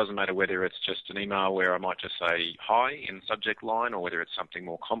 so it doesn't matter whether it's just an email where I might just say hi in the subject line, or whether it's something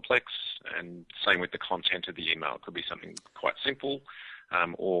more complex, and same with the content of the email. It could be something quite simple,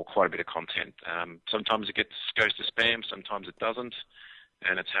 or quite a bit of content. Sometimes it goes to spam, sometimes it doesn't,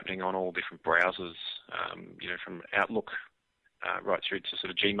 and it's happening on all different browsers, from Outlook right through to sort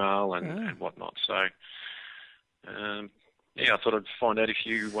of Gmail and whatnot. So, I thought I'd find out if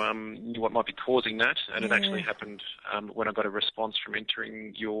you knew what might be causing that, and it actually happened when I got a response from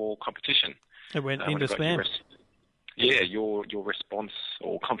entering your competition. It went into spam. Your response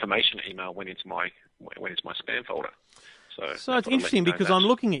or confirmation email went into my spam folder. So it's interesting because I'm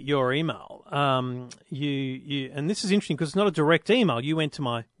looking at your email. You and this is interesting because it's not a direct email. You went to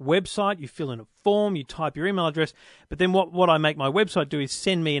my website, you fill in a form, you type your email address, but then what I make my website do is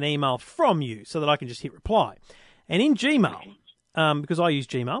send me an email from you so that I can just hit reply. And in Gmail, because I use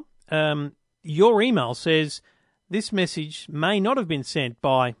Gmail, your email says this message may not have been sent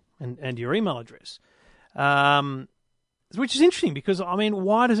by and your email address. Which is interesting because,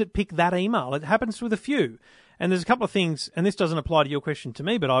 why does it pick that email? It happens with a few. And there's a couple of things, and this doesn't apply to your question to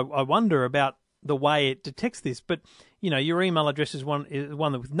me, but I wonder about the way it detects this. But, your email address is one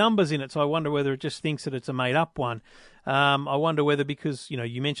with numbers in it, so I wonder whether it just thinks that it's a made-up one. I wonder whether because,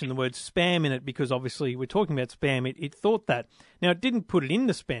 you mentioned the word spam in it, because obviously we're talking about spam, it thought that. Now, it didn't put it in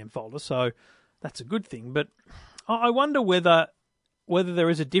the spam folder, so that's a good thing. But I wonder whether there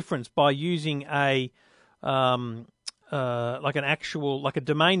is a difference by using a a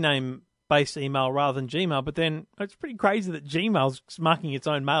domain name based email rather than Gmail, but then it's pretty crazy that Gmail's marking its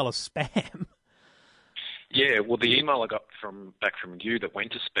own mail as spam. Yeah, well, the email I got back from you that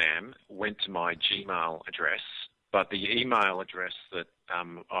went to spam went to my Gmail address, but the email address that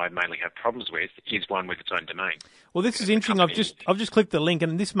I mainly have problems with is one with its own domain. Well, this is interesting. I've just clicked the link,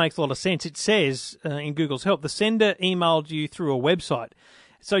 and this makes a lot of sense. It says in Google's help, the sender emailed you through a website.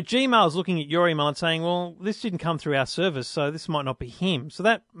 So Gmail is looking at your email and saying, well, this didn't come through our service, so this might not be him. So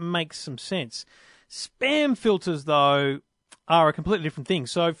that makes some sense. Spam filters, though, are a completely different thing.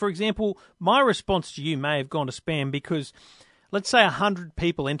 So, for example, my response to you may have gone to spam because, let's say 100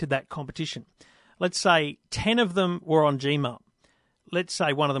 people entered that competition. Let's say 10 of them were on Gmail. Let's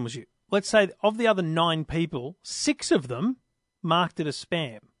say one of them was you. Let's say of the other 9 people, 6 of them marked it as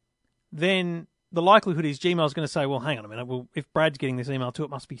spam. Then the likelihood is Gmail's going to say, well, hang on a minute, well, if Brad's getting this email too, it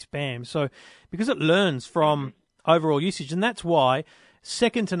must be spam. So because it learns from overall usage, and that's why,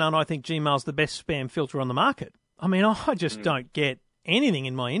 second to none, I think Gmail's the best spam filter on the market. I just don't get anything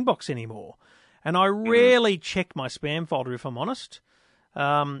in my inbox anymore. And I rarely check my spam folder, if I'm honest.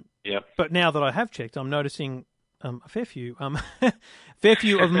 But now that I have checked, I'm noticing a fair few of my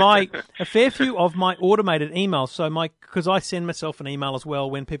automated emails. So because I send myself an email as well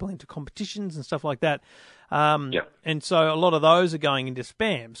when people enter competitions and stuff like that. And so a lot of those are going into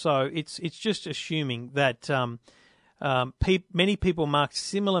spam. So it's just assuming that many people mark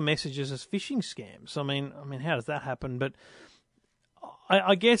similar messages as phishing scams. I mean, how does that happen? But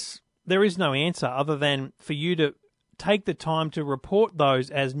I guess there is no answer other than for you to take the time to report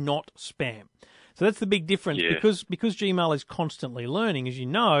those as not spam. So that's the big difference because Gmail is constantly learning, as you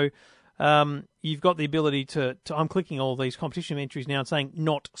know. You've got the ability to I'm clicking all these competition entries now and saying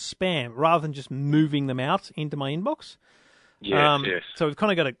not spam rather than just moving them out into my inbox. Yes. So we've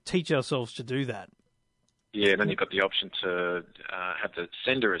kind of got to teach ourselves to do that. Yeah, and then you've got the option to have the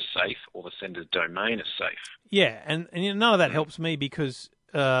sender as safe or the sender's domain as safe. Yeah, and none of that helps me because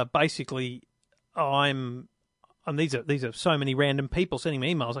basically these are so many random people sending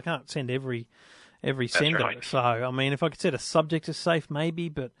me emails. I can't send every sender. Right. So if I could set a subject as safe, maybe,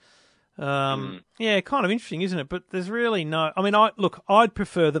 but kind of interesting, isn't it? But there's really no. I'd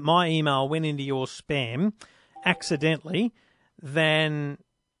prefer that my email went into your spam accidentally than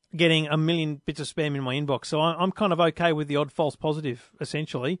getting a million bits of spam in my inbox. So I'm kind of okay with the odd false positive,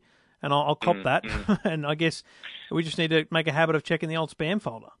 essentially, and I'll cop that. And I guess we just need to make a habit of checking the old spam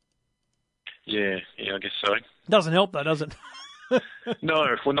folder. Yeah, I guess so. Doesn't help though, does it? No,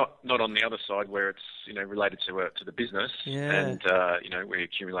 if we're not on the other side where it's related to the business, and we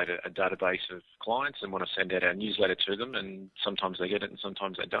accumulate a database of clients and want to send out our newsletter to them, and sometimes they get it and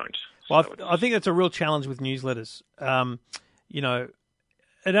sometimes they don't. Well, I think that's a real challenge with newsletters.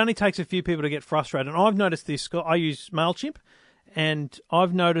 It only takes a few people to get frustrated, and I've noticed this. I use MailChimp, and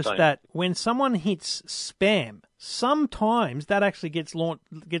I've noticed that when someone hits spam, sometimes that actually gets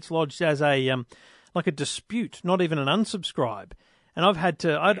lodged as a like a dispute, not even an unsubscribe. And I've had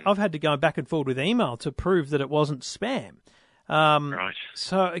to go back and forward with email to prove that it wasn't spam. Right.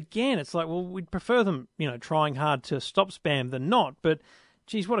 So again, it's like, well, we'd prefer them, trying hard to stop spam than not. But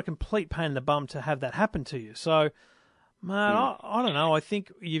geez, what a complete pain in the bum to have that happen to you. So, man, I don't know. I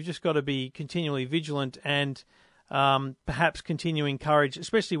think you've just got to be continually vigilant and perhaps continue to encourage,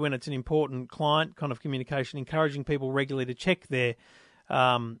 especially when it's an important client kind of communication, encouraging people regularly to check their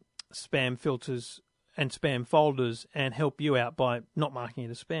spam filters and spam folders and help you out by not marking it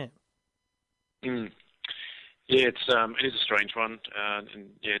as spam. Yeah, it is a strange one, and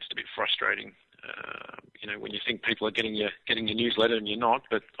it's a bit frustrating. When you think people are getting your newsletter and you're not.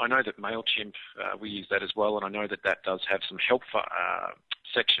 But I know that MailChimp, we use that as well, and I know that does have some help for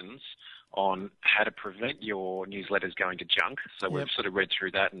sections on how to prevent your newsletters going to junk. So we've sort of read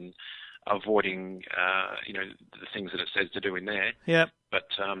through that and avoiding, the things that it says to do in there. Yep. But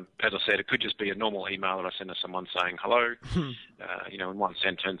as I said, it could just be a normal email that I send to someone saying hello, in one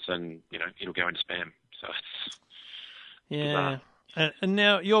sentence, and it'll go into spam. So it's bizarre. And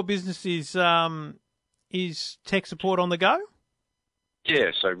now your business is tech support on the go?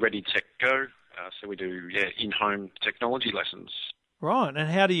 Yeah, so Ready Tech Go. So we do in-home technology lessons. Right, and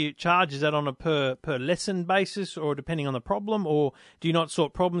how do you charge? Is that on a per lesson basis, or depending on the problem, or do you not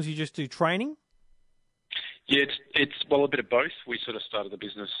sort problems, you just do training? Yeah, it's a bit of both. We sort of started the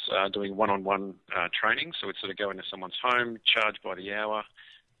business doing one-on-one training, so we'd sort of go into someone's home, charge by the hour,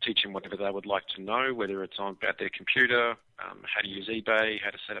 teach them whatever they would like to know, whether it's about their computer, how to use eBay, how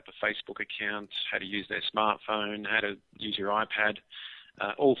to set up a Facebook account, how to use their smartphone, how to use your iPad,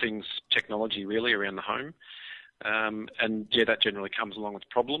 all things technology really around the home. That generally comes along with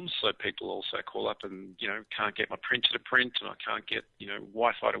problems. So people also call up and, can't get my printer to print, and I can't get,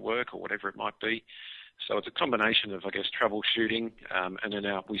 Wi-Fi to work, or whatever it might be. So it's a combination of, I guess, troubleshooting, and then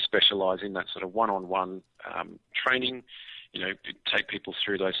we specialise in that sort of one-on-one training. Take people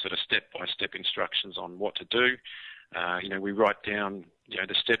through those sort of step-by-step instructions on what to do. We write down,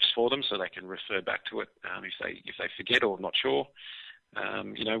 the steps for them so they can refer back to it if they forget or not sure.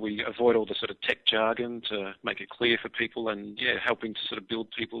 We avoid all the sort of tech jargon to make it clear for people, and helping to sort of build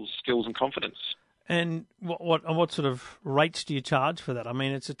people's skills and confidence. And what sort of rates do you charge for that? I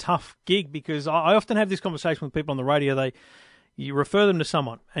mean, it's a tough gig, because I often have this conversation with people on the radio. You refer them to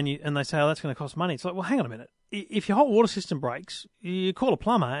someone and they say, oh, that's going to cost money. It's like, well, hang on a minute. If your hot water system breaks, you call a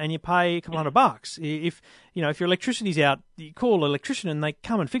plumber and you pay a couple $100. If your electricity's out, you call an electrician and they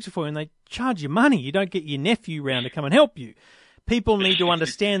come and fix it for you, and they charge you money. You don't get your nephew round to come and help you. People need to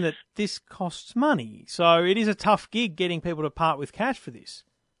understand that this costs money. So it is a tough gig getting people to part with cash for this.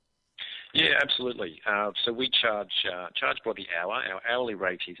 Yeah, absolutely. So we charge by the hour. Our hourly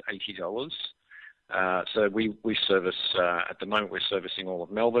rate is $80. So we service at the moment, we're servicing all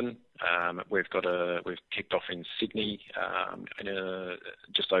of Melbourne. We've kicked off in Sydney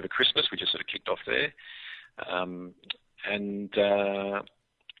just over Christmas. We just sort of kicked off there,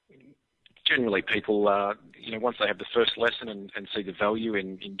 generally people once they have the first lesson and see the value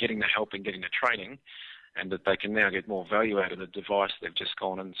in getting the help and getting the training, and that they can now get more value out of the device they've just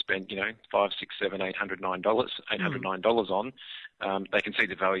gone and spent, $500, $600, $700, $809 on. They can see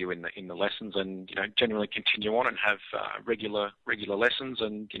the value in the lessons, and generally continue on and have regular lessons,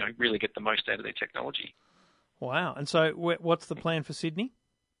 and really get the most out of their technology. Wow! And so, what's the plan for Sydney?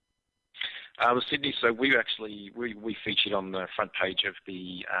 With Sydney, so we featured on the front page of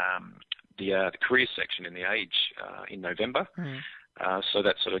the careers section in The Age in November. So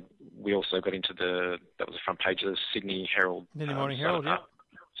that we also got into that was the front page of the Sydney Herald. Sydney Morning Herald, yeah.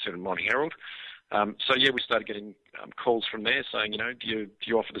 Sydney Morning Herald. We started getting calls from there saying, do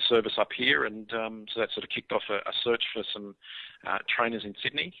you offer the service up here? And so that sort of kicked off a search for some trainers in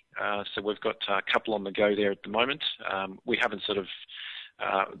Sydney. So we've got a couple on the go there at the moment. We haven't sort of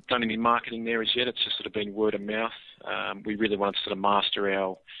done any marketing there as yet. It's just sort of been word of mouth. We really want to sort of master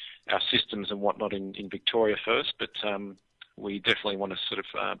our systems and whatnot in Victoria first, but we definitely want to sort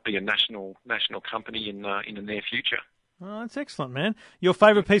of be a national company in the near future. Oh, that's excellent, man. Your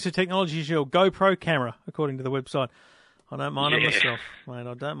favourite piece of technology is your GoPro camera, according to the website. I don't mind them myself, mate.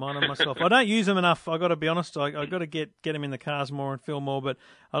 I don't mind them myself. I don't use them enough. I got to be honest. I got to get them in the cars more and film more. But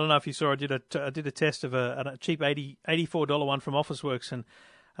I don't know if you saw. I did a test of a cheap $84 one from Officeworks, and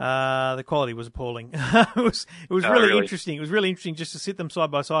the quality was appalling. it was really interesting. It was really interesting just to sit them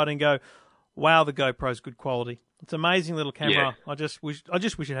side by side and go, wow, the GoPro's good quality. It's an amazing little camera. Yeah. I just wish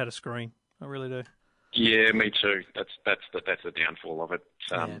it had a screen. I really do. Yeah, me too. That's the downfall of it.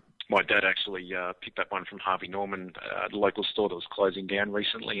 My dad actually picked up one from Harvey Norman, the local store that was closing down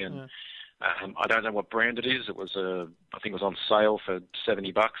recently, and I don't know what brand it is. It was I think it was on sale for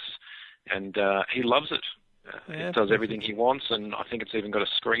 $70, and he loves it. It does everything he wants, and I think it's even got a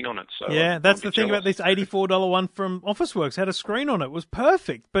screen on it. So that's the thing about this $84 one from Officeworks. It had a screen on it. It was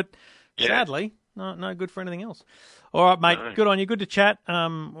perfect, but sadly, no good for anything else. All right, mate. No. Good on you. Good to chat.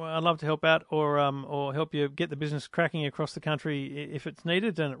 I'd love to help out or help you get the business cracking across the country if it's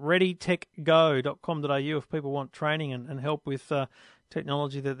needed. And readytechgo.com.au if people want training and help with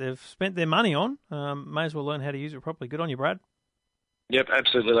technology that they've spent their money on. May as well learn how to use it properly. Good on you, Brad. Yep,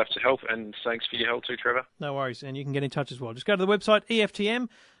 absolutely love to help, and thanks for your help too, Trevor. No worries, and you can get in touch as well. Just go to the website,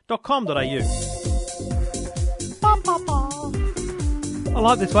 eftm.com.au. I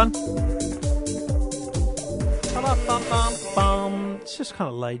like this one. It's just kind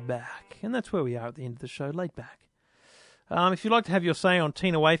of laid back, and that's where we are at the end of the show, laid back. If you'd like to have your say on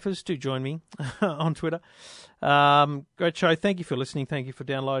Tina Wafers, do join me on Twitter. Great show. Thank you for listening. Thank you for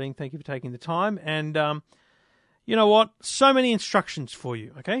downloading. Thank you for taking the time. And you know what? So many instructions for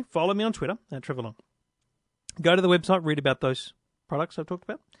you, okay? Follow me on Twitter, Trevor Long. Go to the website, read about those products I've talked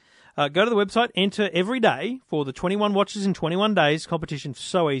about. Go to the website, enter every day for the 21 watches in 21 days competition.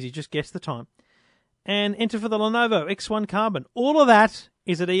 So easy, just guess the time. And enter for the Lenovo X1 Carbon. All of that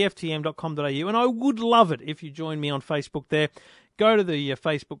is at eftm.com.au, and I would love it if you join me on Facebook there. Go to the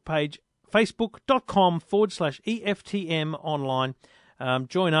Facebook page, facebook.com/EFTM online.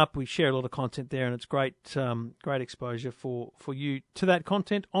 Join up. We share a lot of content there, and it's great exposure for you to that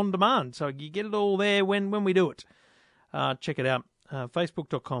content on demand. So you get it all there when we do it. Check it out.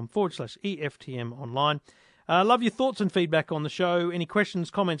 Facebook.com/EFTM online. Love your thoughts and feedback on the show. Any questions,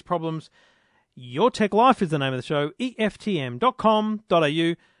 comments, problems? Your Tech Life is the name of the show.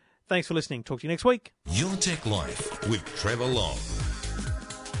 EFTM.com.au. Thanks for listening. Talk to you next week. Your Tech Life with Trevor Long.